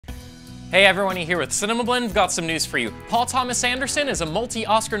Hey everyone, here with Cinema Blend. We've got some news for you. Paul Thomas Anderson is a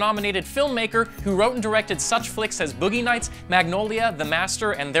multi-Oscar nominated filmmaker who wrote and directed such flicks as Boogie Nights, Magnolia, The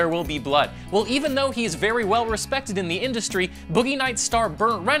Master, and There Will Be Blood. Well, even though he is very well respected in the industry, Boogie Nights star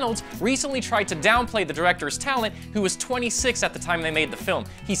Burt Reynolds recently tried to downplay the director's talent, who was 26 at the time they made the film.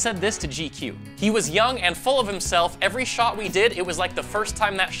 He said this to GQ. "He was young and full of himself. Every shot we did, it was like the first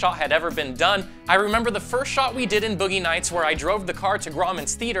time that shot had ever been done. I remember the first shot we did in Boogie Nights where I drove the car to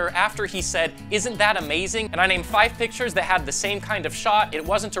Grauman's Theater after he said, 'Isn't that amazing?' And I named 5 pictures that had the same kind of shot. It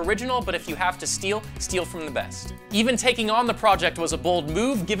wasn't original, but if you have to steal, steal from the best." Even taking on the project was a bold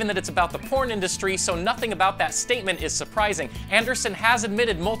move, given that it's about the porn industry, so nothing about that statement is surprising. Anderson has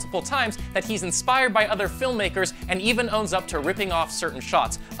admitted multiple times that he's inspired by other filmmakers and even owns up to ripping off certain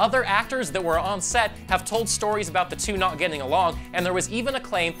shots. Other actors that were on set have told stories about the two not getting along, and there was even a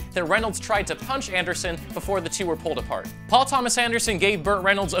claim that Reynolds tried to punch Anderson before the two were pulled apart. Paul Thomas Anderson gave Burt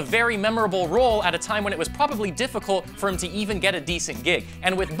Reynolds a very memorable role at a time when it was probably difficult for him to even get a decent gig.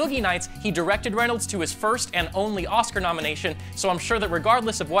 And with Boogie Nights, he directed Reynolds to his first and only Oscar nomination, so I'm sure that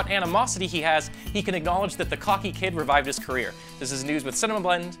regardless of what animosity he has, he can acknowledge that the cocky kid revived his career. This is News with Cinema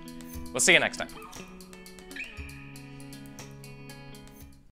Blend. We'll see you next time.